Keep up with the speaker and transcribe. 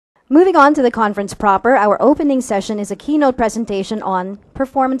Moving on to the conference proper, our opening session is a keynote presentation on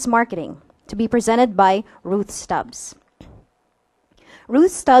performance marketing, to be presented by Ruth Stubbs.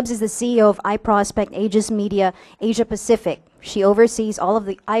 Ruth Stubbs is the CEO of iProspect Aegis Media Asia Pacific. She oversees all of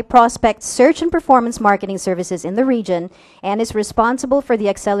the iProspect search and performance marketing services in the region and is responsible for the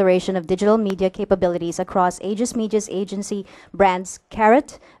acceleration of digital media capabilities across Aegis Media's agency brands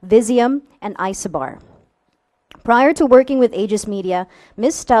Carrot, Visium, and Isobar. Prior to working with Aegis Media,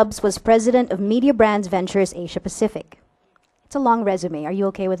 Ms. Stubbs was president of Media Brands Ventures Asia Pacific. It's a long resume. Are you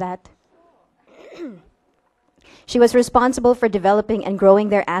okay with that? She was responsible for developing and growing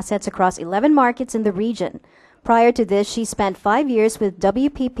their assets across 11 markets in the region. Prior to this, she spent 5 years with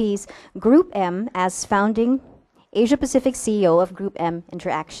WPP's Group M as founding Asia Pacific CEO of Group M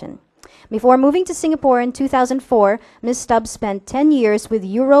Interaction. Before moving to Singapore in 2004, Ms. Stubbs spent 10 years with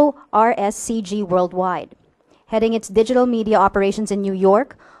Euro RSCG Worldwide, heading its digital media operations in New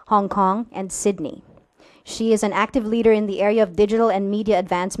York, Hong Kong, and Sydney. She is an active leader in the area of digital and media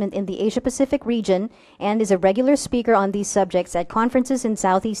advancement in the Asia-Pacific region and is a regular speaker on these subjects at conferences in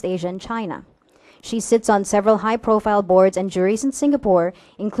Southeast Asia and China. She sits on several high-profile boards and juries in Singapore,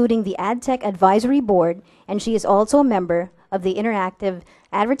 including the AdTech Advisory Board, and she is also a member of the Interactive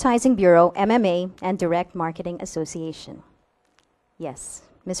Advertising Bureau, MMA, and Direct Marketing Association. Yes,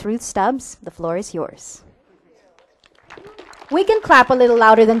 Ms. Ruth Stubbs, the floor is yours. We can clap a little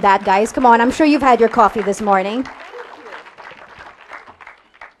louder than that, guys. Come on, I'm sure you've had your coffee this morning.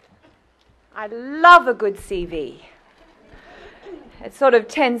 I love a good CV. It sort of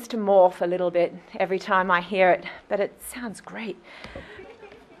tends to morph a little bit every time I hear it, but it sounds great.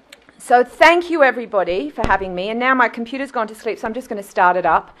 So thank you, everybody, for having me. And now my computer's gone to sleep, so I'm just going to start it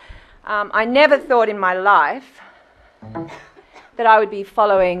up. I never thought in my life that I would be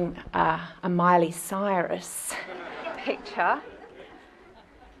following a Miley Cyrus picture.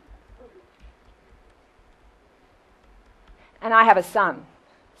 And I have a son,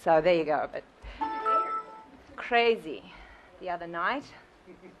 so there you go. But crazy the other night.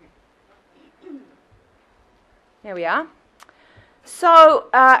 There we are. So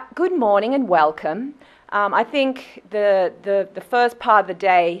good morning and welcome. I think the first part of the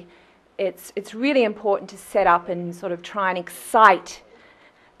day, it's really important to set up and sort of try and excite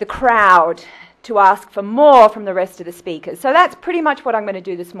the crowd to ask for more from the rest of the speakers. So that's pretty much what I'm going to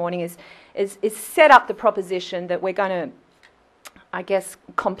do this morning is set up the proposition that we're going to, I guess,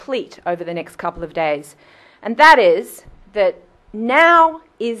 complete over the next couple of days. And that is that now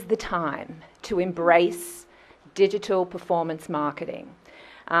is the time to embrace digital performance marketing.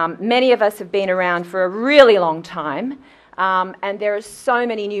 Many of us have been around for a really long time, and there are so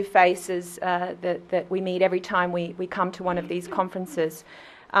many new faces that we meet every time we come to one of these conferences.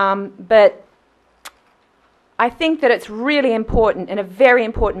 But I think that it's really important and a very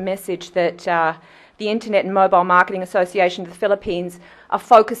important message that the Internet and Mobile Marketing Association of the Philippines are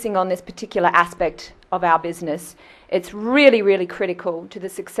focusing on this particular aspect of our business. It's really, really critical to the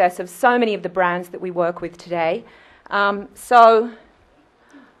success of so many of the brands that we work with today. So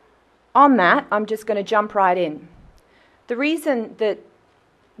on that, I'm just going to jump right in. The reason that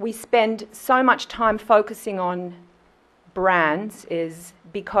we spend so much time focusing on brands is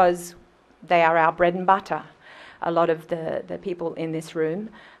because they are our bread and butter, a lot of the people in this room.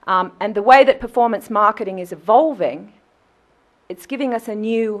 And the way that performance marketing is evolving, it's giving us a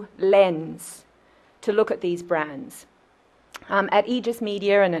new lens to look at these brands. At Aegis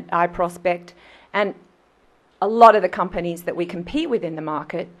Media and at iProspect, and a lot of the companies that we compete with in the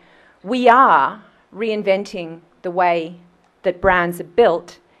market, we are reinventing the way that brands are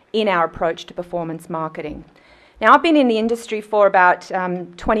built in our approach to performance marketing. Now, I've been in the industry for about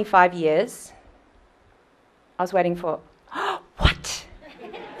 25 years. I was waiting for, what?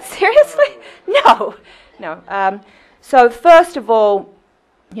 Seriously? No. So first of all,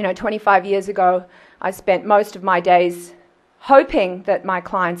 25 years ago, I spent most of my days hoping that my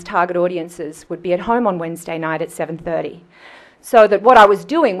clients' target audiences would be at home on Wednesday night at 7:30, so that what I was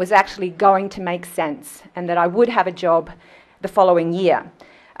doing was actually going to make sense and that I would have a job the following year.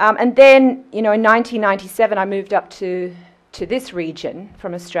 And then, in 1997, I moved up to this region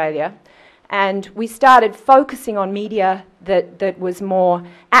from Australia, and we started focusing on media that was more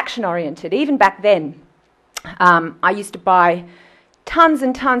action-oriented. Even back then, I used to buy tons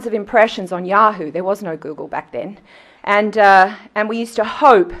and tons of impressions on Yahoo. There was no Google back then. And we used to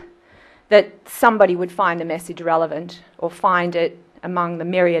hope that somebody would find the message relevant or find it among the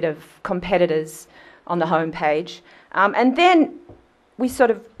myriad of competitors on the homepage. And then we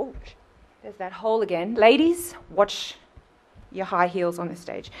sort of, oh, there's that hole again. Ladies, watch your high heels on the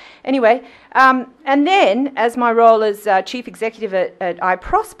stage. Anyway, and then as my role as Chief Executive at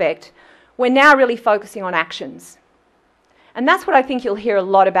iProspect, we're now really focusing on actions. And that's what I think you'll hear a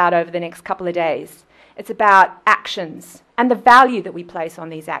lot about over the next couple of days. It's about actions and the value that we place on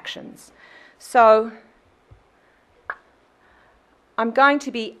these actions. So I'm going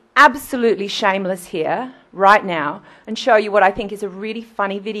to be absolutely shameless here right now and show you what I think is a really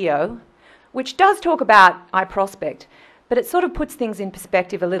funny video, which does talk about iProspect, but it sort of puts things in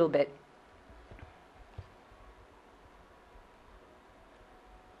perspective a little bit.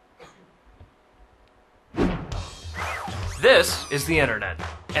 This is the internet.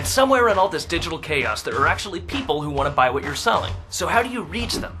 And somewhere in all this digital chaos, there are actually people who want to buy what you're selling. So how do you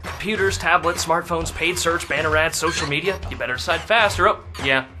reach them? Computers, tablets, smartphones, paid search, banner ads, social media? You better decide fast or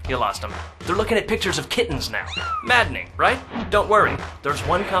yeah, you lost them. They're looking at pictures of kittens now. Maddening, right? Don't worry. There's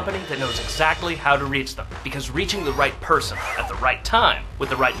one company that knows exactly how to reach them. Because reaching the right person at the right time with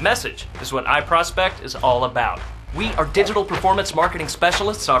the right message is what iProspect is all about. We are digital performance marketing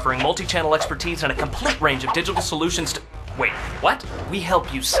specialists offering multi-channel expertise and a complete range of digital solutions to... Wait, what? We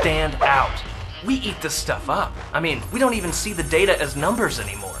help you stand out. We eat this stuff up. I mean, we don't even see the data as numbers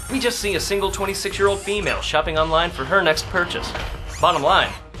anymore. We just see a single 26-year-old female shopping online for her next purchase. Bottom line,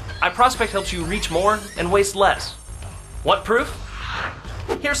 iProspect helps you reach more and waste less. Want proof?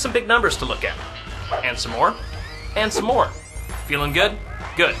 Here's some big numbers to look at. And some more. And some more. Feeling good?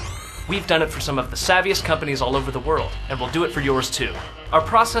 Good. We've done it for some of the savviest companies all over the world, and we'll do it for yours too. Our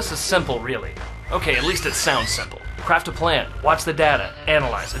process is simple, really. Okay, at least it sounds simple. Craft a plan, watch the data,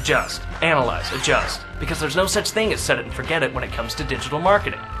 analyze, adjust, because there's no such thing as set it and forget it when it comes to digital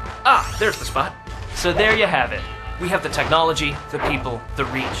marketing. Ah, there's the spot. So there you have it. We have the technology, the people, the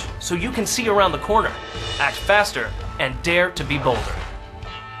reach, so you can see around the corner, act faster, and dare to be bolder.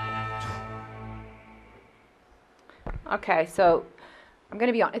 Okay, so I'm going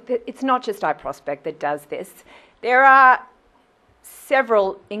to be honest, it's not just iProspect that does this. There are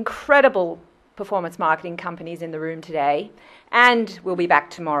several incredible performance marketing companies in the room today, and we'll be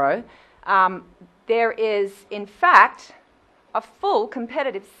back tomorrow. There is, in fact, a full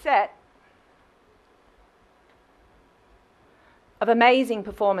competitive set of amazing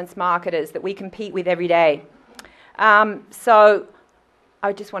performance marketers that we compete with every day. So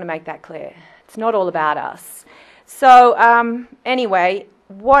I just want to make that clear. It's not all about us. So anyway,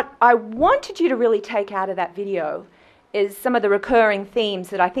 what I wanted you to really take out of that video is some of the recurring themes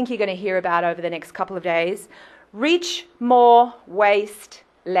that I think you're going to hear about over the next couple of days. Reach more, waste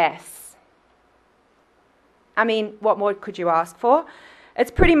less. I mean, what more could you ask for?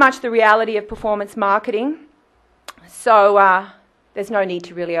 It's pretty much the reality of performance marketing. So there's no need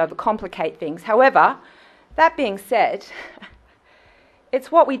to really overcomplicate things. However, that being said,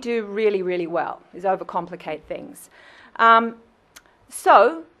 it's what we do really, really well, is overcomplicate things.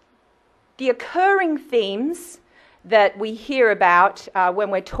 So the occurring themes that we hear about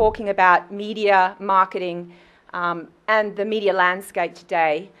when we're talking about media marketing and the media landscape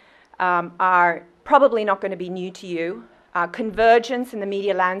today are probably not going to be new to you. Convergence in the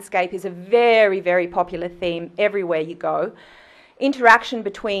media landscape is a very, very popular theme everywhere you go. Interaction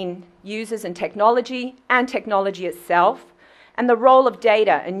between users and technology itself, and the role of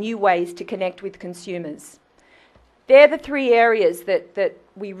data and new ways to connect with consumers. They're the three areas that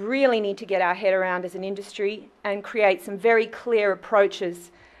we really need to get our head around as an industry and create some very clear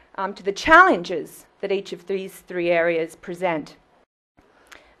approaches to the challenges that each of these three areas present.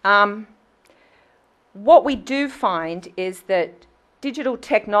 What we do find is that digital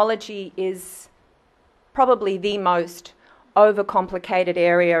technology is probably the most overcomplicated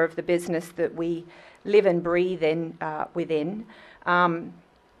area of the business that we live and breathe within.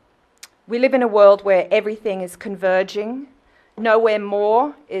 We live in a world where everything is converging. Nowhere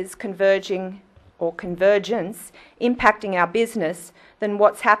more is converging or convergence impacting our business than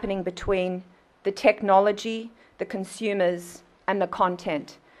what's happening between the technology, the consumers, and the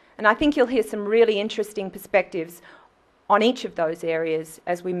content. And I think you'll hear some really interesting perspectives on each of those areas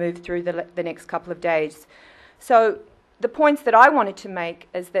as we move through the next couple of days. So the points that I wanted to make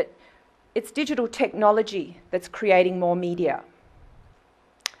is that it's digital technology that's creating more media.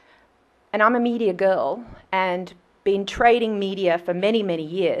 And I'm a media girl and been trading media for many, many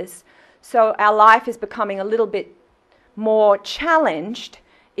years. So our life is becoming a little bit more challenged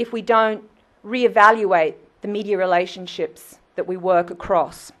if we don't reevaluate the media relationships that we work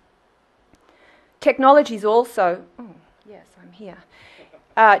across. Technology is also, oh, yes, I'm here.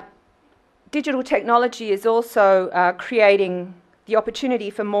 Digital technology is also creating the opportunity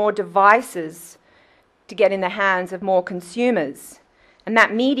for more devices to get in the hands of more consumers. And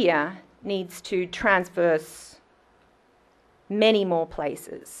that media needs to traverse many more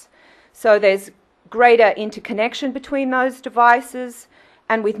places. So there's greater interconnection between those devices,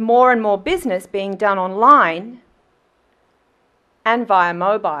 and with more and more business being done online and via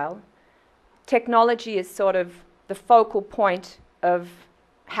mobile, technology is sort of the focal point of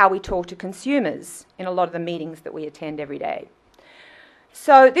how we talk to consumers in a lot of the meetings that we attend every day.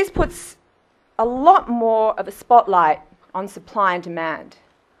 So this puts a lot more of a spotlight on supply and demand.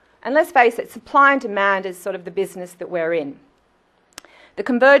 And let's face it, supply and demand is sort of the business that we're in. The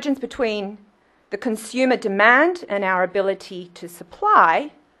convergence between the consumer demand and our ability to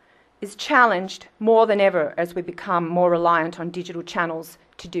supply is challenged more than ever as we become more reliant on digital channels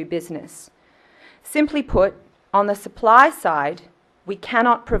to do business. Simply put, on the supply side, we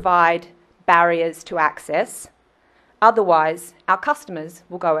cannot provide barriers to access. Otherwise, our customers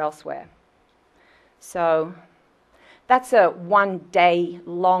will go elsewhere. So that's a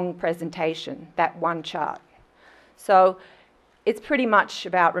one-day-long presentation, that one chart. So it's pretty much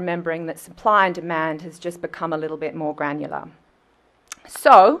about remembering that supply and demand has just become a little bit more granular.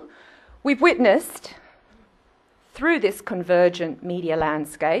 So we've witnessed, through this convergent media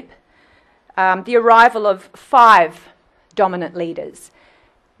landscape, the arrival of 5 dominant leaders.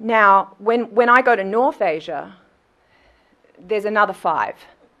 Now, when I go to North Asia, there's another 5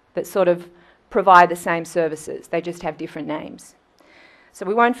 that sort of provide the same services. They just have different names. So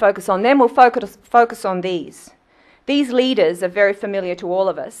we won't focus on them, we'll focus on these. These leaders are very familiar to all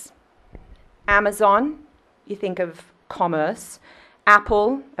of us. Amazon, you think of commerce.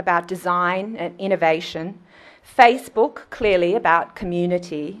 Apple, about design and innovation. Facebook, clearly about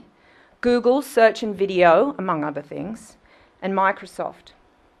community. Google, search and video, among other things. And Microsoft.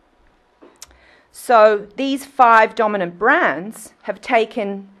 So these 5 dominant brands have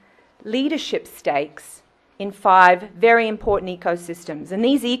taken leadership stakes in 5 very important ecosystems. And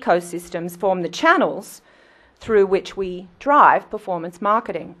these ecosystems form the channels through which we drive performance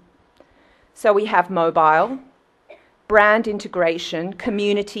marketing. So we have mobile, brand integration,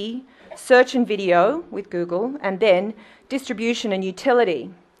 community, search and video with Google, and then distribution and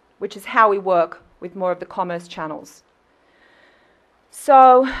utility, which is how we work with more of the commerce channels.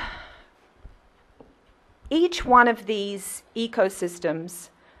 So each one of these ecosystems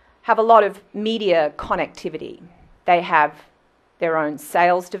have a lot of media connectivity. They have their own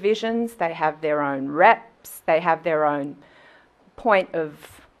sales divisions, they have their own reps, they have their own point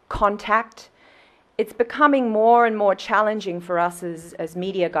of contact. It's becoming more and more challenging for us as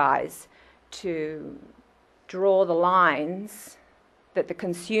media guys to draw the lines that the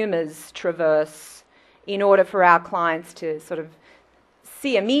consumers traverse in order for our clients to sort of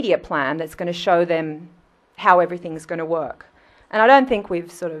see a media plan that's going to show them how everything's going to work. And I don't think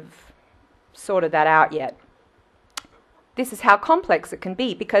we've sort of sorted that out yet. This is how complex it can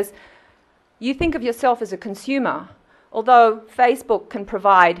be, because you think of yourself as a consumer. Although Facebook can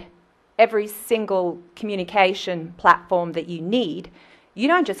provide every single communication platform that you need, you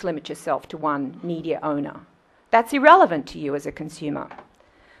don't just limit yourself to one media owner. That's irrelevant to you as a consumer.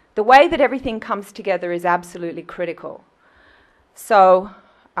 The way that everything comes together is absolutely critical. So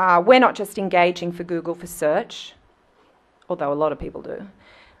we're not just engaging for Google for search, although a lot of people do,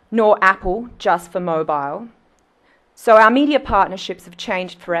 nor Apple just for mobile. So our media partnerships have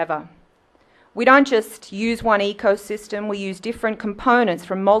changed forever. We don't just use one ecosystem, we use different components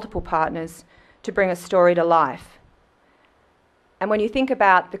from multiple partners to bring a story to life. And when you think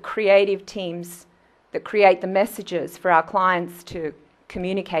about the creative teams that create the messages for our clients to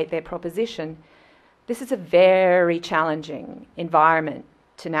communicate their proposition, this is a very challenging environment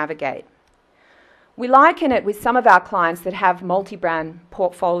to navigate. We liken it with some of our clients that have multi-brand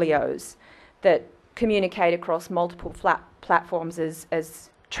portfolios that communicate across multiple platforms as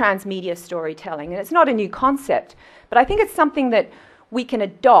transmedia storytelling. And it's not a new concept, but I think it's something that we can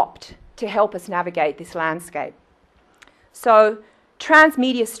adopt to help us navigate this landscape. So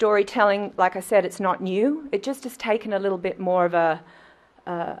transmedia storytelling, like I said, it's not new. It just has taken a little bit more of a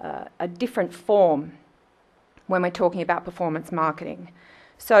different form when we're talking about performance marketing.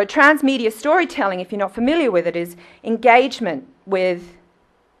 So transmedia storytelling, if you're not familiar with it, is engagement with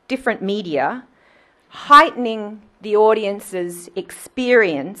different media, heightening the audience's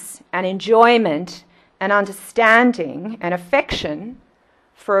experience and enjoyment and understanding and affection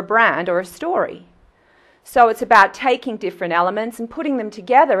for a brand or a story. So it's about taking different elements and putting them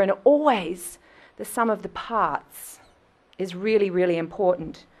together, and always the sum of the parts is really, really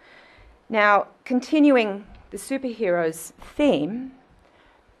important. Now, continuing the superheroes theme,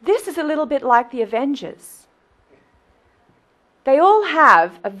 this is a little bit like the Avengers. They all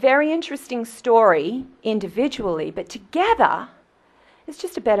have a very interesting story individually, but together it's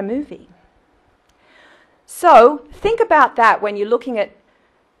just a better movie. So think about that when you're looking at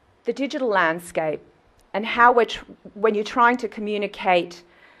the digital landscape and how when you're trying to communicate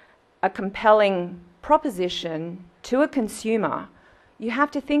a compelling proposition to a consumer, you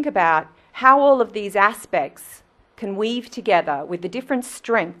have to think about how all of these aspects can weave together with the different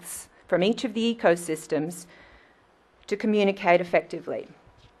strengths from each of the ecosystems to communicate effectively,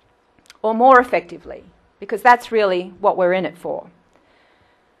 or more effectively, because that's really what we're in it for.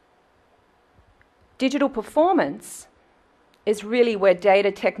 Digital performance is really where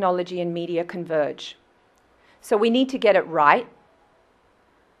data, technology, and media converge. So we need to get it right.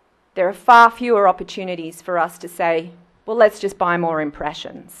 There are far fewer opportunities for us to say, well, let's just buy more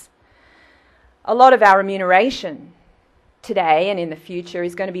impressions. A lot of our remuneration today and in the future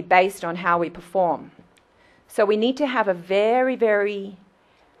is going to be based on how we perform. So we need to have a very, very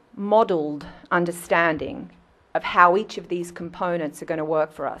modelled understanding of how each of these components are going to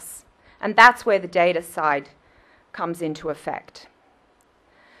work for us. And that's where the data side comes into effect.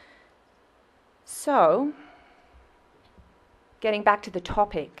 So, getting back to the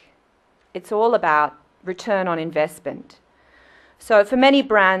topic, it's all about return on investment. So for many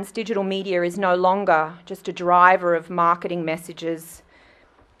brands, digital media is no longer just a driver of marketing messages.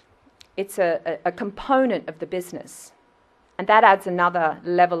 It's a component of the business. And that adds another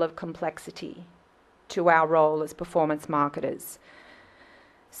level of complexity to our role as performance marketers.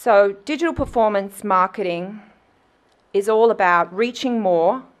 So digital performance marketing is all about reaching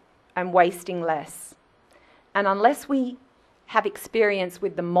more and wasting less. And unless we have experience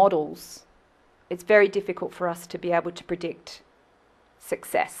with the models, it's very difficult for us to be able to predict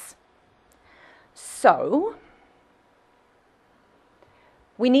success. So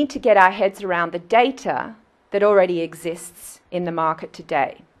we need to get our heads around the data that already exists in the market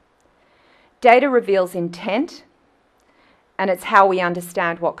today. Data reveals intent, and it's how we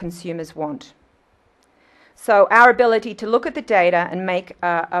understand what consumers want. So our ability to look at the data and make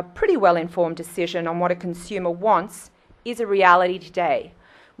a pretty well-informed decision on what a consumer wants is a reality today.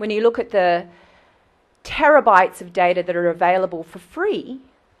 When you look at the terabytes of data that are available for free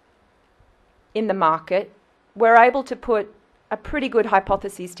in the market, we're able to put a pretty good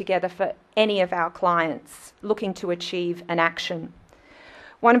hypothesis together for any of our clients looking to achieve an action.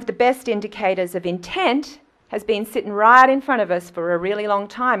 One of the best indicators of intent has been sitting right in front of us for a really long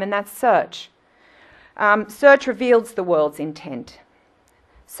time, and that's search. Search reveals the world's intent.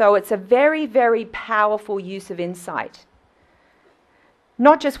 So it's a very, very powerful use of insight.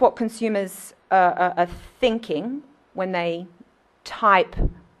 Not just what consumers are thinking when they type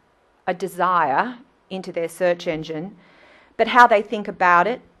a desire into their search engine, but how they think about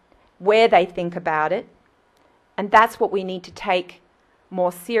it, where they think about it, and that's what we need to take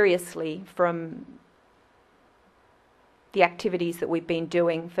more seriously from the activities that we've been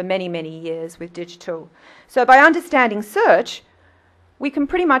doing for many, many years with digital. So by understanding search, we can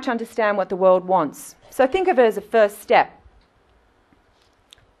pretty much understand what the world wants. So think of it as a first step.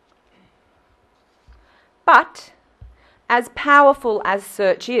 But as powerful as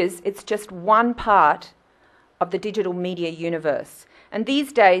search is, it's just one part of the digital media universe. And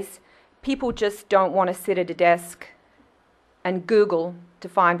these days, people just don't want to sit at a desk and Google to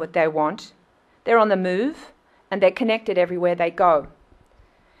find what they want. They're on the move, and they're connected everywhere they go.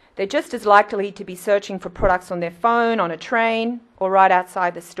 They're just as likely to be searching for products on their phone, on a train, or right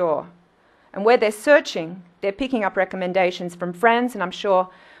outside the store. And where they're searching, they're picking up recommendations from friends, and I'm sure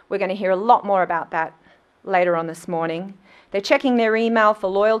we're going to hear a lot more about that later on this morning. They're checking their email for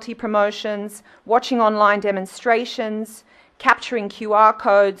loyalty promotions, watching online demonstrations, capturing QR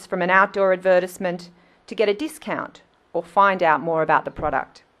codes from an outdoor advertisement to get a discount or find out more about the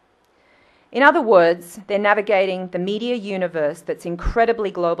product. In other words, they're navigating the media universe that's incredibly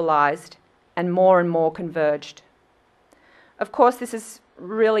globalized and more converged. Of course, this is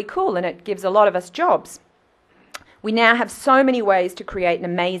really cool and it gives a lot of us jobs. We now have so many ways to create an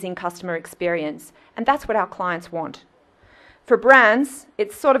amazing customer experience, and that's what our clients want. For brands,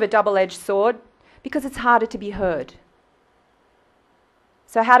 it's sort of a double-edged sword because it's harder to be heard.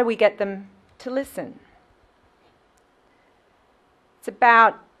 So how do we get them to listen? It's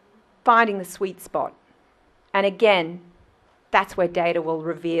about finding the sweet spot. And again, that's where data will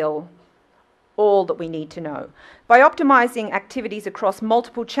reveal all that we need to know. By optimizing activities across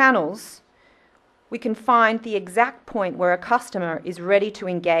multiple channels, we can find the exact point where a customer is ready to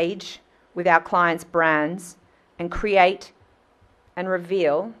engage with our clients' brands and create and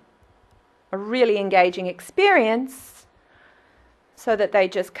reveal a really engaging experience so that they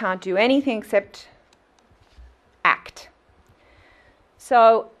just can't do anything except act.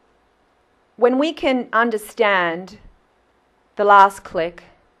 So when we can understand the last click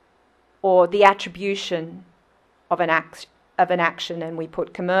or the attribution of an action and we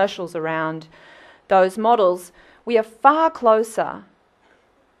put commercials around those models, we are far closer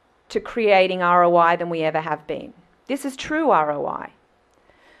to creating ROI than we ever have been. This is true ROI.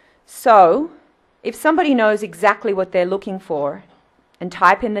 So, if somebody knows exactly what they're looking for and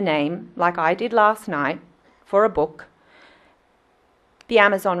type in the name, like I did last night for a book, the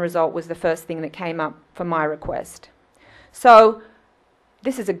Amazon result was the first thing that came up for my request. So,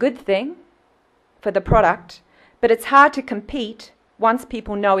 this is a good thing for the product, but it's hard to compete once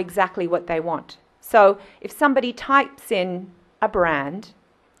people know exactly what they want. So, if somebody types in a brand,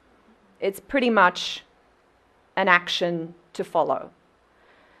 it's pretty much an action to follow.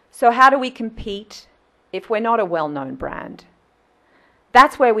 So how do we compete if we're not a well-known brand?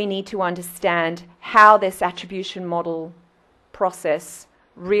 That's where we need to understand how this attribution model process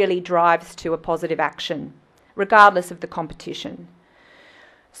really drives to a positive action, regardless of the competition.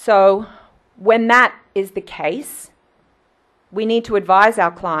 So when that is the case, we need to advise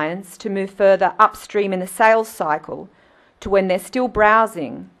our clients to move further upstream in the sales cycle to when they're still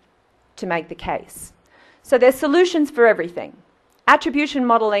browsing to make the case. So there's solutions for everything. Attribution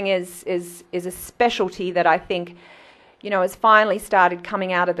modeling is a specialty that I think, has finally started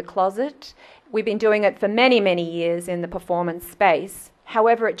coming out of the closet. We've been doing it for many, many years in the performance space.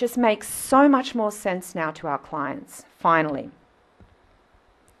 However, it just makes so much more sense now to our clients, finally.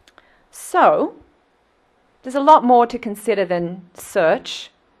 So, there's a lot more to consider than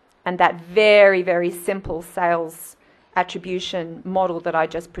search and that very, very simple sales attribution model that I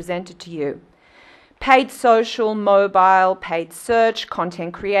just presented to you. Paid social, mobile, paid search,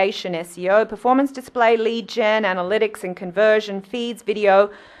 content creation, SEO, performance display, lead gen, analytics and conversion, feeds, video,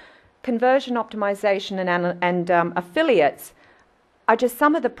 conversion optimization and affiliates are just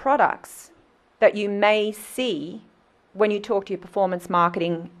some of the products that you may see when you talk to your performance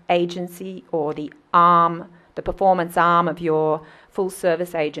marketing agency or the performance arm of your full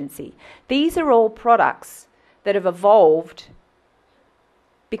service agency. These are all products that have evolved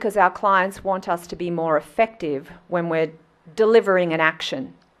because our clients want us to be more effective when we're delivering an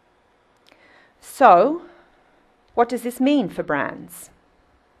action. So, what does this mean for brands?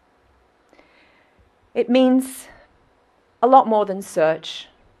 It means a lot more than search,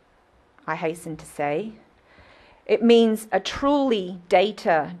 I hasten to say. It means a truly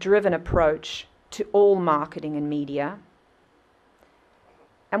data-driven approach to all marketing and media.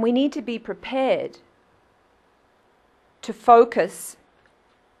 And we need to be prepared to focus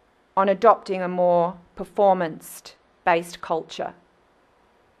on adopting a more performance-based culture.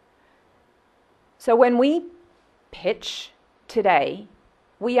 So when we pitch today,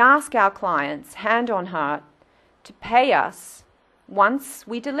 we ask our clients, hand on heart, to pay us once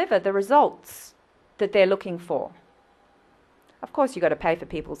we deliver the results that they're looking for. Of course, you've got to pay for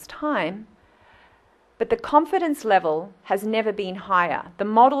people's time, but the confidence level has never been higher. The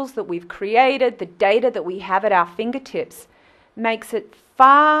models that we've created, the data that we have at our fingertips, makes it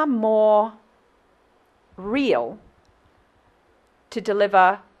far more real to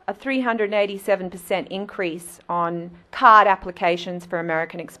deliver a 387% increase on card applications for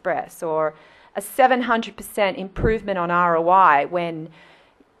American Express, or a 700% improvement on ROI when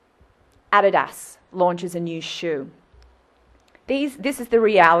Adidas launches a new shoe. This is the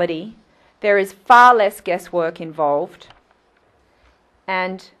reality. There is far less guesswork involved,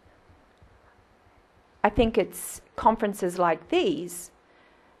 and I think it's conferences like these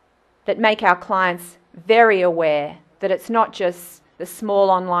that make our clients very aware that it's not just the small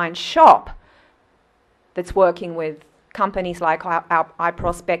online shop that's working with companies like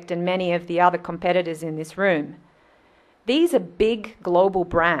iProspect and many of the other competitors in this room. These are big global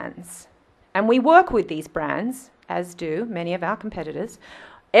brands, and we work with these brands, as do many of our competitors,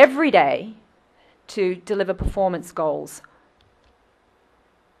 every day to deliver performance goals.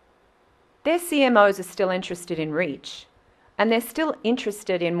 Their CMOs are still interested in reach, and they're still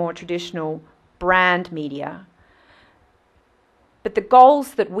interested in more traditional brand media. But the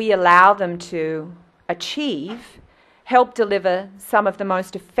goals that we allow them to achieve help deliver some of the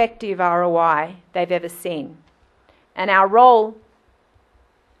most effective ROI they've ever seen. And our role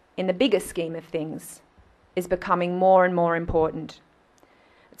in the bigger scheme of things is becoming more and more important.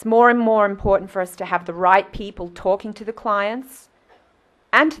 It's more and more important for us to have the right people talking to the clients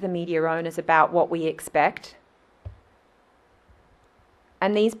and to the media owners about what we expect.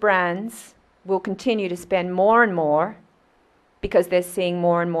 And these brands will continue to spend more and more because they're seeing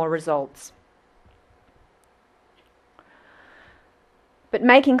more and more results. But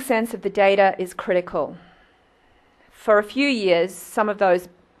making sense of the data is critical. For a few years, some of those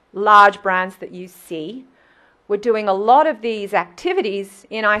large brands that you see were doing a lot of these activities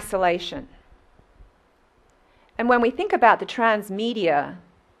in isolation. And when we think about the transmedia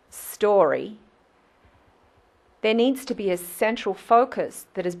story, there needs to be a central focus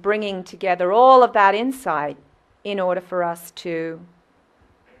that is bringing together all of that insight in order for us to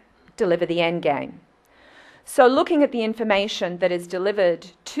deliver the end game. So looking at the information that is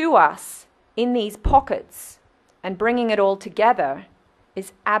delivered to us in these pockets and bringing it all together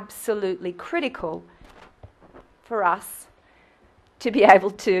is absolutely critical for us to be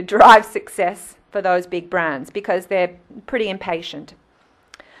able to drive success for those big brands, because they're pretty impatient.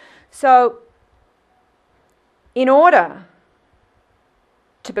 So in order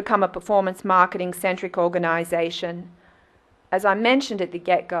to become a performance marketing centric organization, as I mentioned at the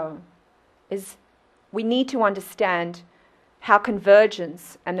get-go, is we need to understand how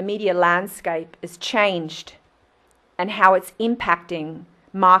convergence and the media landscape has changed and how it's impacting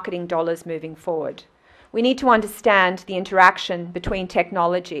marketing dollars moving forward. We need to understand the interaction between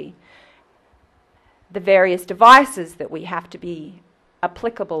technology, the various devices that we have to be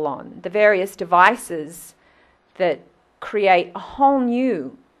applicable on, the various devices that create a whole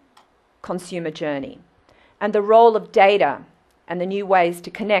new consumer journey, and the role of data and the new ways to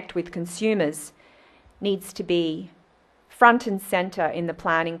connect with consumers needs to be front and center in the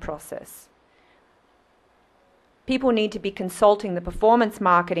planning process. People need to be consulting the performance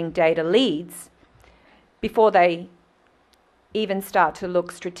marketing data leads before they even start to look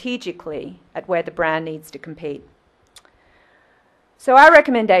strategically at where the brand needs to compete. So our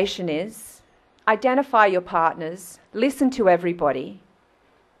recommendation is identify your partners, listen to everybody,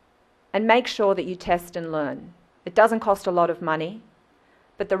 and make sure that you test and learn. It doesn't cost a lot of money,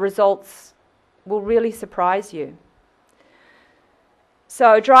 but the results will really surprise you.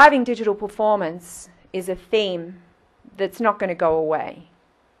 So driving digital performance is a theme that's not going to go away.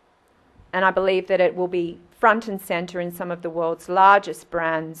 And I believe that it will be front and center in some of the world's largest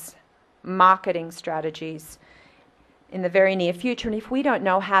brands' marketing strategies in the very near future. And if we don't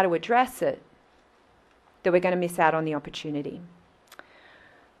know how to address it, then we're going to miss out on the opportunity.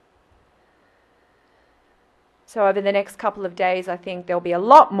 So over the next couple of days, I think there'll be a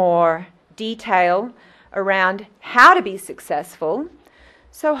lot more detail around how to be successful.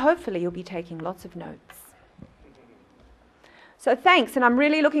 So hopefully you'll be taking lots of notes. So thanks, and I'm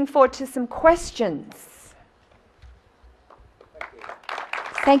really looking forward to some questions.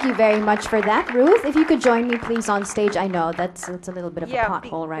 Thank you very much for that, Ruth. If you could join me, please, on stage. I know that's a little bit of a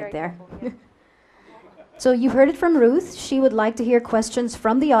pothole right there. So you heard it from Ruth. She would like to hear questions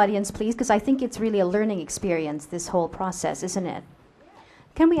from the audience, please, because I think it's really a learning experience, this whole process, isn't it?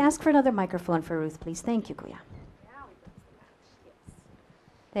 Can we ask for another microphone for Ruth, please? Thank you, Kuya.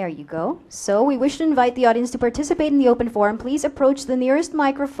 There you go. So we wish to invite the audience to participate in the open forum. Please approach the nearest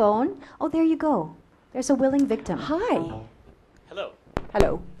microphone. Oh, there you go. There's a willing victim. Hi. Hello.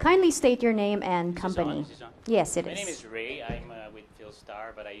 Hello. Kindly state your name and company. This is on? Yes, it is. My name is Ray. I'm with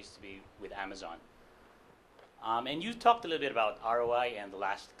PhilStar, but I used to be with Amazon. And you talked a little bit about ROI and the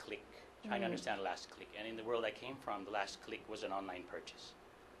last click, trying to understand the last click. And in the world I came from, the last click was an online purchase.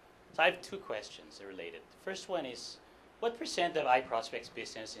 So I have two questions that are related. The first one is, what % of iProspect's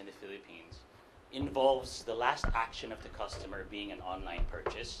business in the Philippines involves the last action of the customer being an online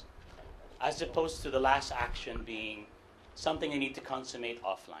purchase, as opposed to the last action being something they need to consummate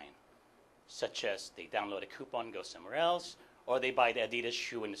offline, such as they download a coupon, go somewhere else, or they buy the Adidas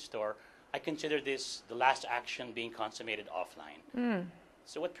shoe in the store? I consider this the last action being consummated offline.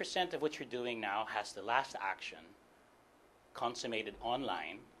 So what % of what you're doing now has the last action consummated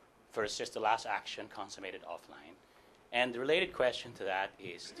online versus the last action consummated offline? And the related question to that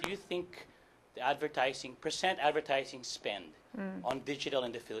is, do you think the advertising spend on digital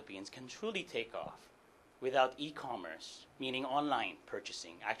in the Philippines can truly take off without e-commerce, meaning online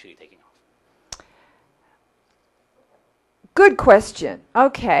purchasing, actually taking off? Good question.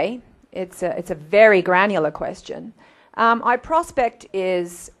 Okay. It's a very granular question. iProspect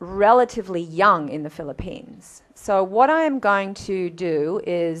is relatively young in the Philippines. So what I am going to do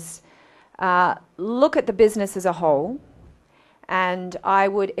is look at the business as a whole, and I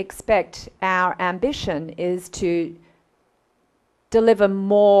would expect our ambition is to deliver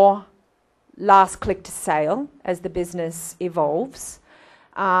more last click to sale as the business evolves.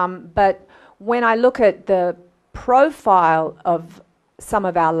 But when I look at the profile of some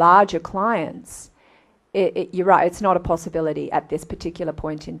of our larger clients, you're right, it's not a possibility at this particular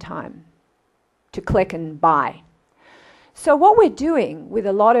point in time to click and buy. So what we're doing with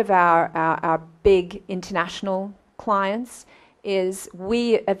a lot of our big international clients is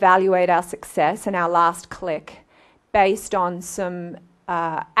we evaluate our success and our last click based on some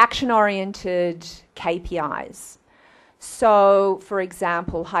action-oriented KPIs. So, for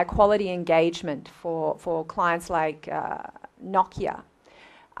example, high quality engagement for clients like Nokia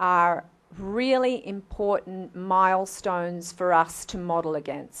are really important milestones for us to model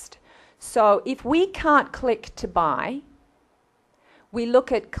against. So if we can't click to buy, we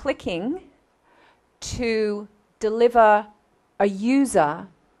look at clicking to deliver a user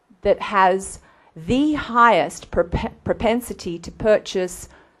that has the highest propensity to purchase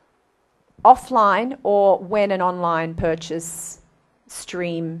offline or when an online purchase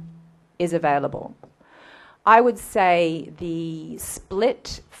stream is available. I would say the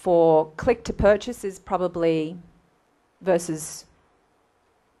split for click to purchase is probably versus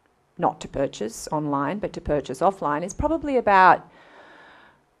not to purchase online but to purchase offline is probably about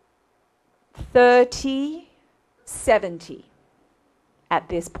 30-70 at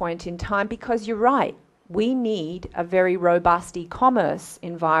this point in time, because you're right, we need a very robust e-commerce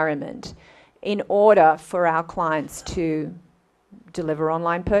environment in order for our clients to deliver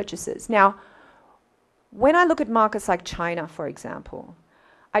online purchases. Now, when I look at markets like China, for example,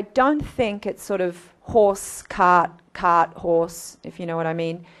 I don't think it's sort of horse, cart, horse, if you know what I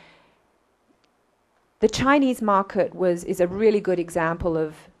mean. The Chinese market is a really good example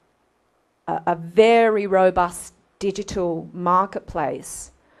of a very robust digital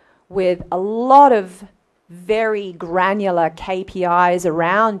marketplace with a lot of very granular KPIs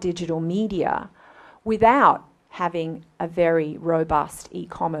around digital media without having a very robust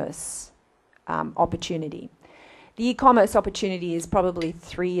e-commerce opportunity. The e-commerce opportunity is probably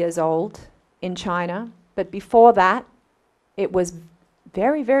 3 years old in China, but before that it was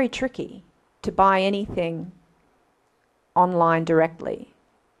very, very tricky to buy anything online directly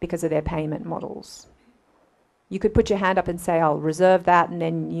because of their payment models. You could put your hand up and say, I'll reserve that, and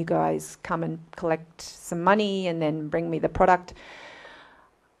then you guys come and collect some money and then bring me the product.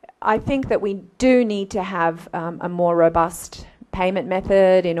 I think that we do need to have a more robust payment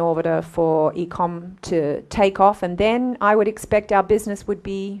method in order for e-com to take off, and then I would expect our business would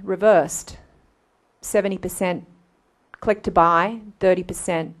be reversed. 70% click to buy,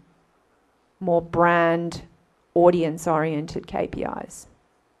 30% more brand, audience-oriented KPIs.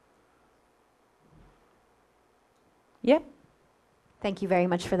 Yep. Thank you very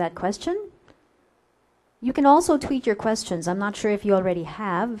much for that question. You can also tweet your questions. I'm not sure if you already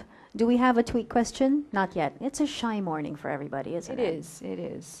have. Do we have a tweet question? Not yet. It's a shy morning for everybody, isn't it? It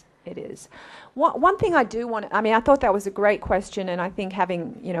is. One thing I do want to, I thought that was a great question, and I think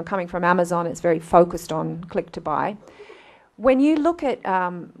coming from Amazon, it's very focused on click to buy. When you look at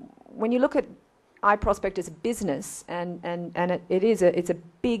iProspect as a business, and it's a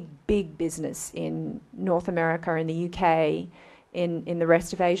big business in North America, in the UK, in the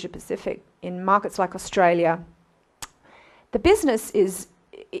rest of Asia Pacific, in markets like Australia. The business is,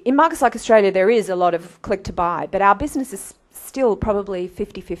 in markets like Australia, there is a lot of click to buy, but our business is still probably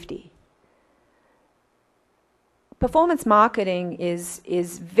 50-50. Performance marketing is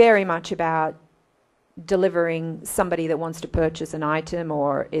very much about delivering somebody that wants to purchase an item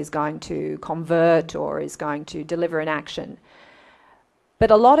or is going to convert or is going to deliver an action.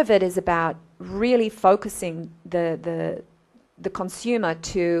 But a lot of it is about really focusing the consumer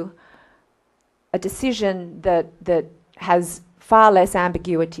to a decision that has far less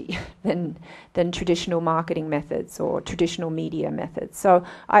ambiguity than traditional marketing methods or traditional media methods. So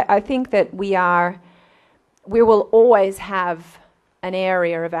I think that we will always have an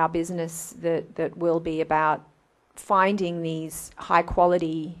area of our business that will be about finding these high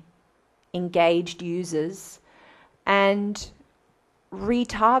quality engaged users and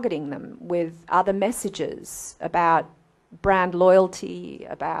retargeting them with other messages about brand loyalty,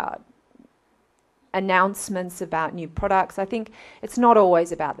 about announcements about new products. I think it's not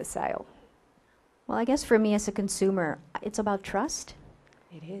always about the sale. Well, I guess for me as a consumer, it's about trust.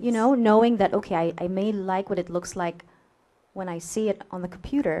 It is. You know, knowing that, okay, I may like what it looks like when I see it on the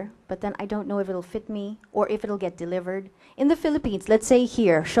computer, but then I don't know if it'll fit me or if it'll get delivered. In the Philippines, let's say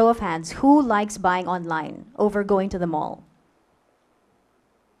here, show of hands, who likes buying online over going to the mall?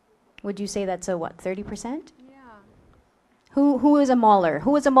 Would you say that's a what, 30%? Who is a mauler?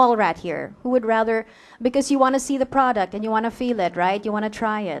 Who is a mall rat here? Who would rather, because you want to see the product and you want to feel it, right? You want to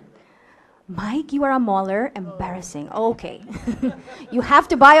try it. Mike, you are a mauler? Embarrassing. Okay. You have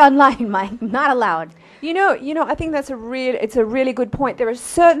to buy online, Mike. Not allowed. You know, I think it's a really good point. There are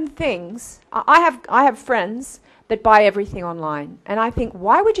certain things, I have friends that buy everything online, and I think,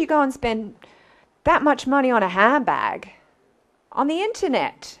 why would you go and spend that much money on a handbag on the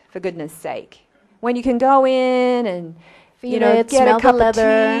internet, for goodness sake, when you can go in and get a cup of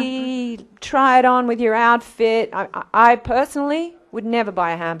tea, try it on with your outfit. I personally would never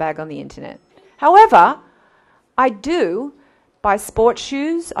buy a handbag on the internet. However, I do buy sports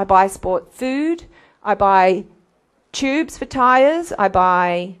shoes, I buy sport food, I buy tubes for tires, I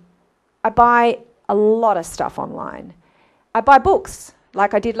buy a lot of stuff online. I buy books,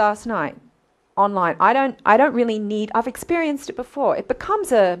 like I did last night, online. I don't really need, I've experienced it before. It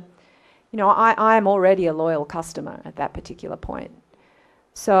becomes I am already a loyal customer at that particular point.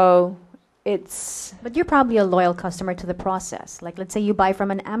 So But you're probably a loyal customer to the process. Like, let's say you buy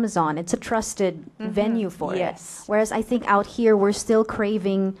from an Amazon. It's a trusted venue for it. Whereas I think out here, we're still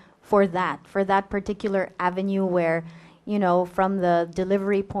craving for that particular avenue where, from the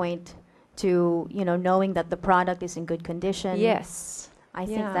delivery point to, knowing that the product is in good condition. Yes. I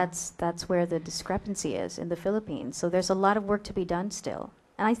think that's where the discrepancy is in the Philippines. So there's a lot of work to be done still.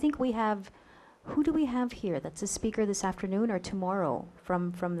 And I think we have, who do we have here? That's a speaker this afternoon or tomorrow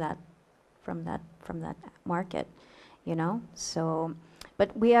from that market, So,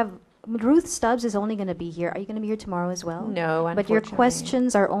 but we have Ruth Stubbs is only going to be here. Are you going to be here tomorrow as well? No, unfortunately. But your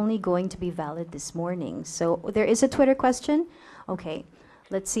questions are only going to be valid this morning. So there is a Twitter question. Okay,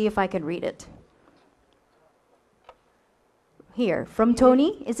 let's see if I can read it. Here, from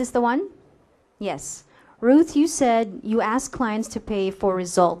Tony. Is this the one? Yes. Ruth, you said you ask clients to pay for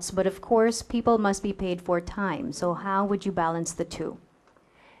results, but of course people must be paid for time. So how would you balance the two?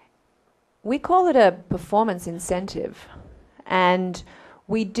 We call it a performance incentive, and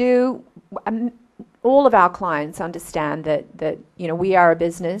we do. All of our clients understand that we are a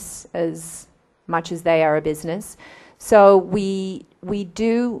business as much as they are a business, so we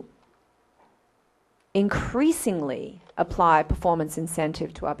do increasingly apply performance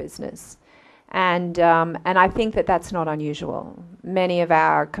incentive to our business, and I think that that's not unusual. Many of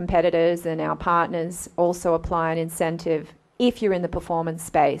our competitors and our partners also apply an incentive if you're in the performance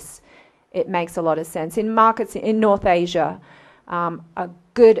space. It makes a lot of sense. In markets in North Asia, a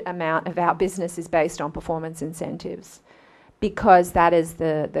good amount of our business is based on performance incentives because that is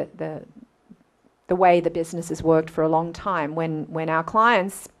the way the business has worked for a long time. When our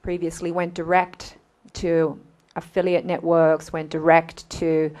clients previously went direct to affiliate networks, went direct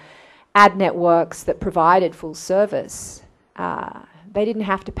to ad networks that provided full service, they didn't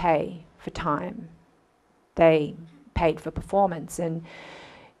have to pay for time. They paid for performance. And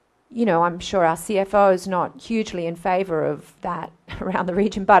I'm sure our CFO is not hugely in favor of that around the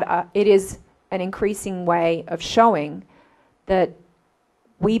region, but it is an increasing way of showing that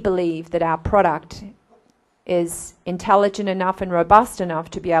we believe that our product is intelligent enough and robust enough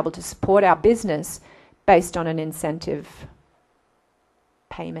to be able to support our business based on an incentive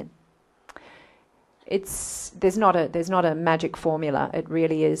payment. There's not a magic formula. It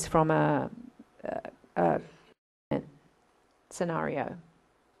really is from a scenario.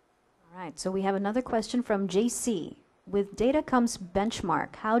 All right, so we have another question from JC. With data comes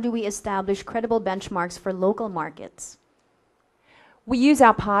benchmark. How do we establish credible benchmarks for local markets? We use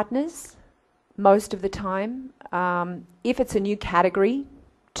our partners most of the time. If it's a new category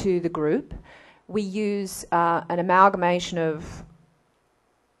to the group, we use an amalgamation of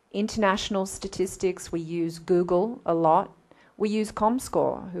international statistics. We use Google a lot. We use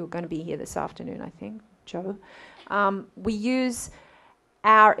ComScore, who are going to be here this afternoon, I think, Joe. We use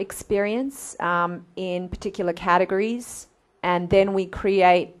our experience in particular categories, and then we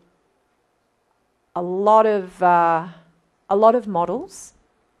create a lot of models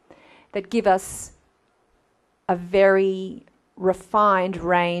that give us a very refined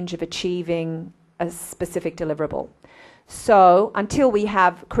range of achieving a specific deliverable. So until we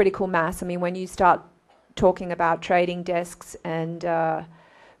have critical mass, when you start talking about trading desks and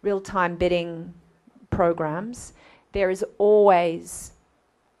real-time bidding programs, there is always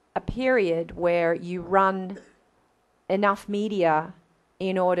a period where you run enough media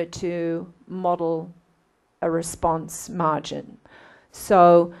in order to model a response margin.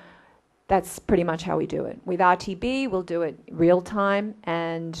 So that's pretty much how we do it. With RTB, we'll do it real time,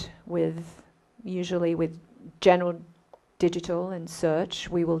 and usually with general digital and search,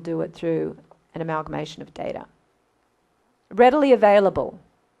 we will do it through an amalgamation of data. Readily available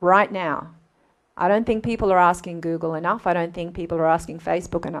right now. I don't think people are asking Google enough. I don't think people are asking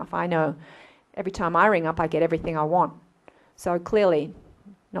Facebook enough. I know every time I ring up, I get everything I want. So clearly,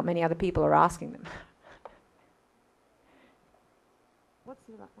 not many other people are asking them. What's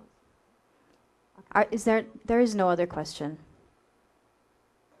the last one? There is no other question.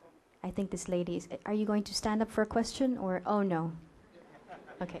 I think this lady is, are you going to stand up for a question or, oh no.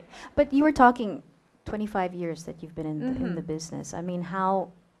 Okay, but you were talking 25 years that you've been in the business.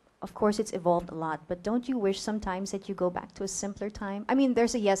 How, of course it's evolved a lot, but don't you wish sometimes that you go back to a simpler time?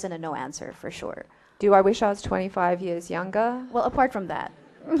 There's a yes and a no answer for sure. Do I wish I was 25 years younger? Well, apart from that.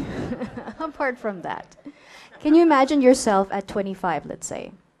 Apart from that, can you imagine yourself at 25, let's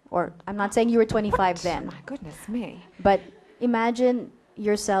say? Or I'm not saying you were 25 then. My goodness me. But imagine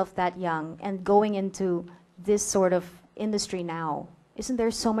yourself that young and going into this sort of industry now. Isn't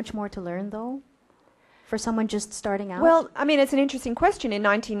there so much more to learn, though, for someone just starting out? Well, I mean, it's an interesting question. In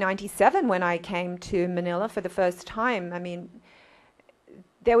 1997, when I came to Manila for the first time, I mean,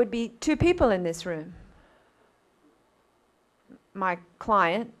 there would be two people in this room. My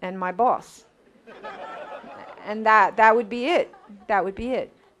client and my boss. And that would be it. That would be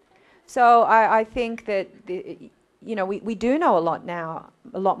it. So I think that, we do know a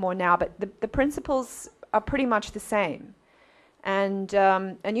lot more now, but the principles are pretty much the same. And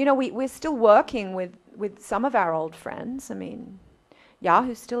we're still working with some of our old friends. I mean,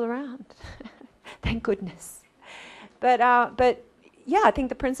 Yahoo's still around. Thank goodness. But yeah, I think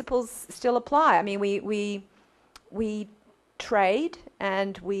the principles still apply. I mean, we trade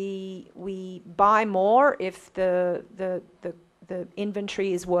and we buy more if the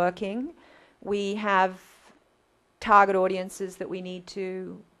inventory is working. We have target audiences that we need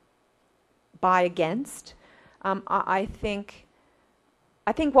to buy against. I think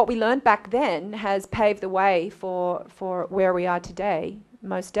what we learned back then has paved the way for where we are today,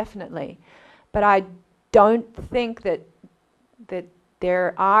 most definitely. But I don't think that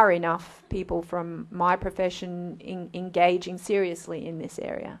there are enough people from my profession engaging seriously in this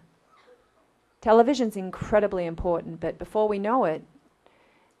area. Television's incredibly important, but before we know it,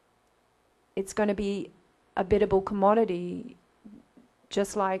 it's going to be a biddable commodity,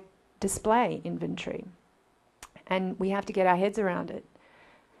 just like display inventory. And we have to get our heads around it.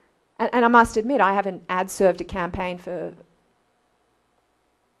 And I must admit, I haven't ad-served a campaign for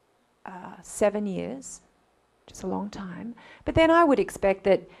 7 years, just a long time. But then I would expect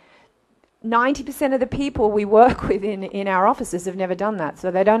that 90% of the people we work with in our offices have never done that,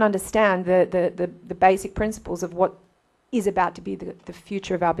 so they don't understand the basic principles of what is about to be the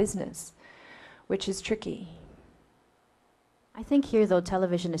future of our business, which is tricky. I think here, though,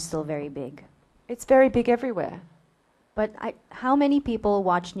 television is still very big. It's very big everywhere. But how many people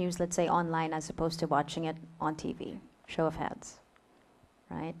watch news, let's say, online as opposed to watching it on TV? Show of hands,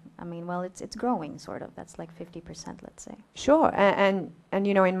 right? I mean, well, it's growing, sort of. That's like 50%, let's say. Sure, and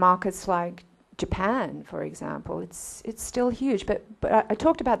in markets like Japan, for example, it's still huge. But I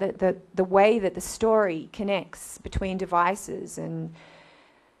talked about the way that the story connects between devices, and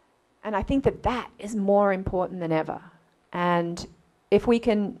I think that is more important than ever. And if we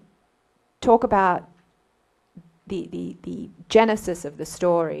can talk about the genesis of the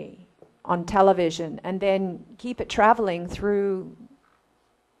story on television and then keep it traveling through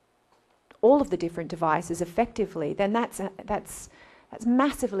all of the different devices effectively, then that's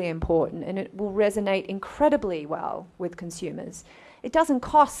massively important, and it will resonate incredibly well with consumers. It doesn't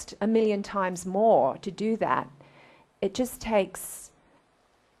cost 1 million times more to do that. It just takes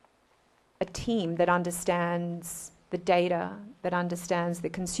a team that understands the data, that understands the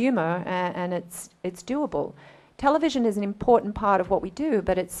consumer, and it's doable. Television is an important part of what we do,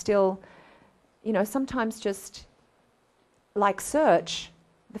 but it's still, sometimes just like search.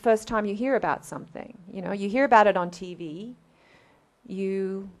 The first time you hear about something, you hear about it on TV,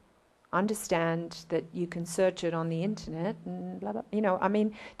 you understand that you can search it on the internet and blah, blah. I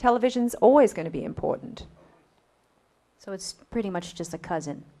mean, television's always going to be important. So it's pretty much just a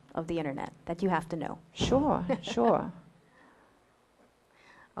cousin of the internet that you have to know. Sure, sure.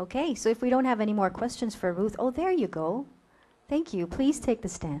 Okay, so if we don't have any more questions for Ruth, oh, there you go. Thank you. Please take the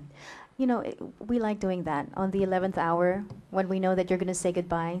stand. We like doing that on the 11th hour when we know that you're going to say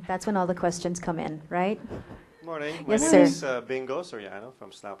goodbye. That's when all the questions come in, right? Morning. Yes, My name sir. is Bingo Soriano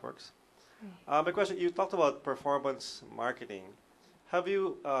from Snapworks. My question, you talked about performance marketing. Have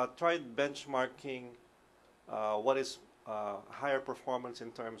you tried benchmarking what is higher performance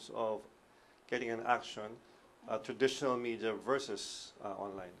in terms of getting an action, traditional media versus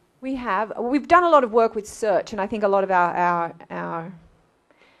online? We have. We've done a lot of work with search, and I think a lot of our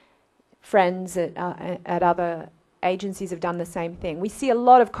friends at other agencies have done the same thing. We see a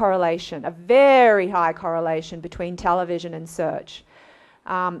lot of correlation, a very high correlation between television and search.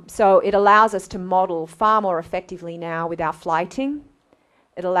 So it allows us to model far more effectively now with our flighting.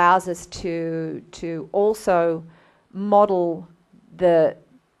 It allows us to also model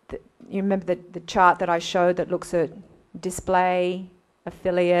you remember the chart that I showed that looks at display,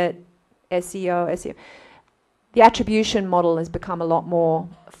 affiliate, SEO. The attribution model has become a lot more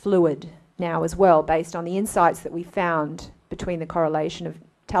fluid now as well, based on the insights that we found between the correlation of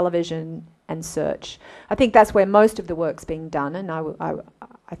television and search. I think that's where most of the work's being done, and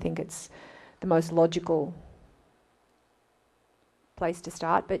I think it's the most logical place to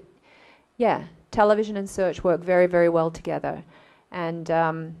start. But yeah, television and search work very, very well together. And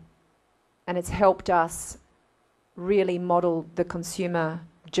it's helped us really model the consumer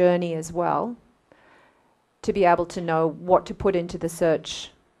journey as well, to be able to know what to put into the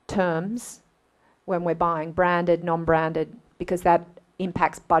search terms when we're buying branded, non-branded, because that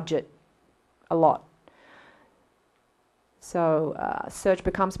impacts budget a lot. So search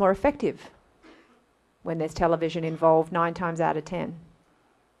becomes more effective when there's television involved 9 times out of 10.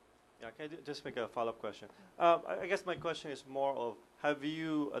 Yeah, can I just make a follow-up question? I guess my question is more of, have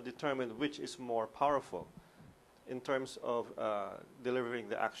you determined which is more powerful in terms of delivering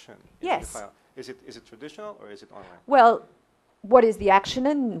the action? Yes. Is it traditional or is it online? Well, what is the action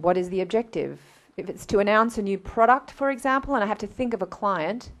and what is the objective? If it's to announce a new product, for example, and I have to think of a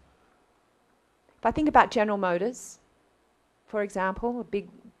client, if I think about General Motors, for example, a big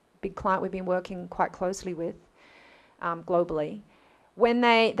client we've been working quite closely with globally, when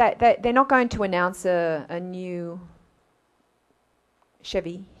they're not going to announce a new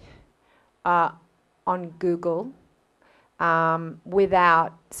Chevy on Google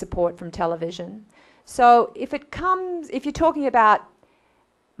without support from television. So if you're talking about,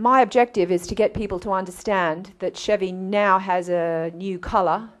 my objective is to get people to understand that Chevy now has a new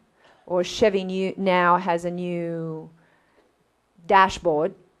color, or Chevy now has a new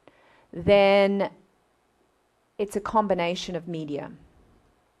dashboard, then it's a combination of media.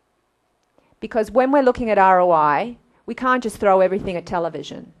 Because when we're looking at ROI, we can't just throw everything at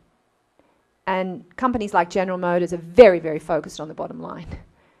television. And companies like General Motors are very, very focused on the bottom line.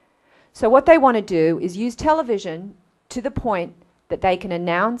 So what they want to do is use television to the point that they can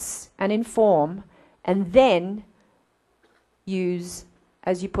announce and inform, and then use,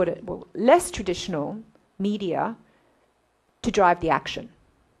 as you put it, well, less traditional media to drive the action.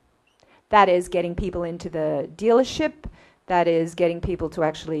 That is getting people into the dealership, that is getting people to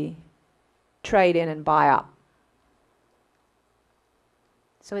actually trade in and buy up.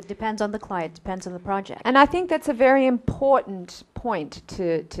 So it depends on the client, depends on the project. And I think that's a very important point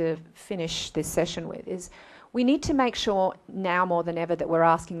to finish this session with, is we need to make sure now more than ever that we're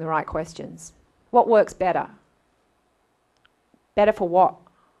asking the right questions. What works better? Better for what?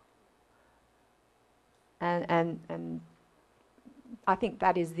 And I think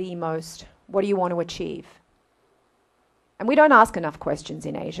that is the most, what do you want to achieve? And we don't ask enough questions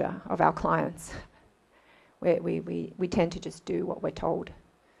in Asia of our clients. We tend to just do what we're told.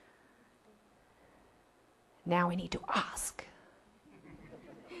 Now we need to ask.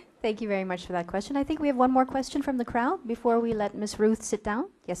 Thank you very much for that question. I think we have one more question from the crowd before we let Ms. Ruth sit down.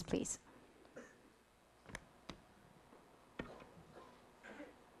 Yes, please.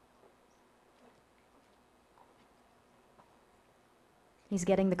 He's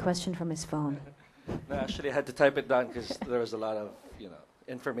getting the question from his phone. No, actually, I had to type it down because there was a lot of,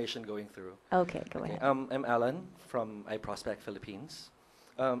 information going through. Okay, go ahead. I'm Alan from iProspect Philippines.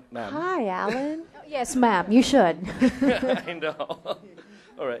 Ma'am. Hi, Alan. Yes, ma'am, you should. I know.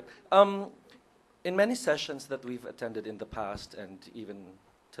 All right. In many sessions that we've attended in the past and even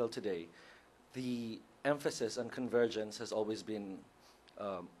till today, the emphasis on convergence has always been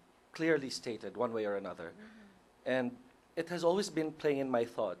clearly stated one way or another. Mm-hmm. And it has always been playing in my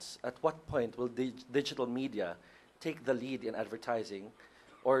thoughts, at what point will digital media take the lead in advertising?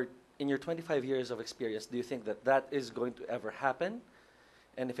 Or in your 25 years of experience, do you think that that is going to ever happen?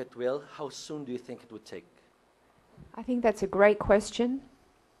 And if it will, how soon do you think it would take? I think that's a great question.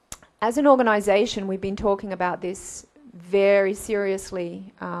 As an organization, we've been talking about this very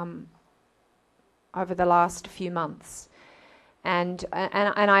seriously over the last few months. And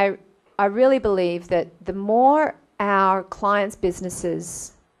I really believe that the more our clients'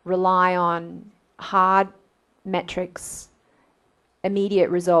 businesses rely on hard metrics, immediate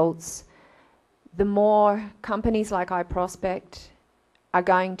results, the more companies like iProspect are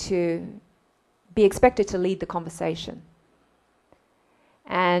going to be expected to lead the conversation.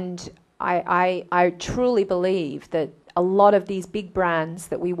 And I truly believe that a lot of these big brands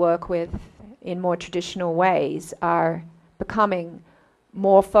that we work with in more traditional ways are becoming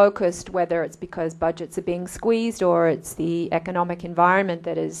more focused, whether it's because budgets are being squeezed or it's the economic environment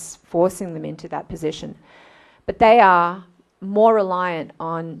that is forcing them into that position. But they are more reliant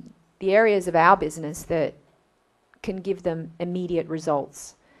on the areas of our business that can give them immediate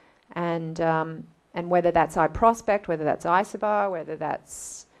results. And whether that's iProspect, whether that's Isobar, whether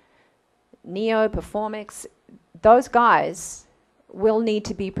that's Neo, Performix, those guys will need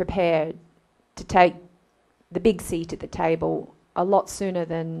to be prepared to take the big seat at the table a lot sooner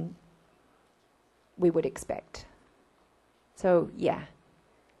than we would expect. So yeah,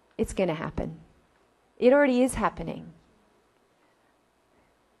 it's going to happen. It already is happening.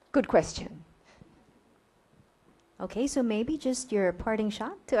 Good question. Okay, so maybe just your parting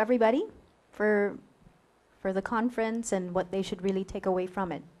shot to everybody for the conference and what they should really take away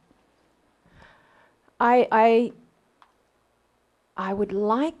from it. I would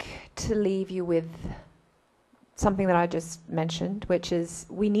like to leave you with something that I just mentioned, which is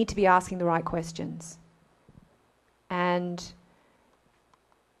we need to be asking the right questions. And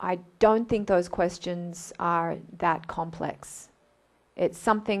I don't think those questions are that complex. It's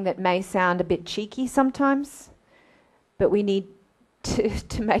something that may sound a bit cheeky sometimes, but we need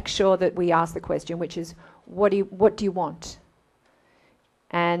to make sure that we ask the question, which is, what do you want?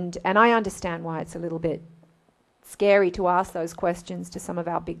 And I understand why it's a little bit scary to ask those questions to some of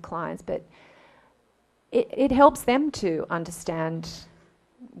our big clients, but it helps them to understand,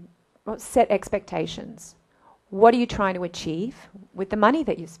 set expectations. What are you trying to achieve with the money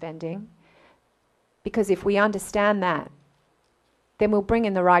that you're spending? Because if we understand that, then we'll bring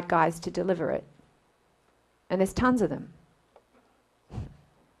in the right guys to deliver it. And there's tons of them.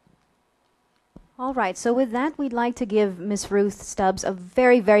 All right, so with that, we'd like to give Ms. Ruth Stubbs a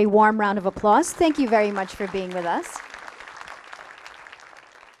very, very warm round of applause. Thank you very much for being with us.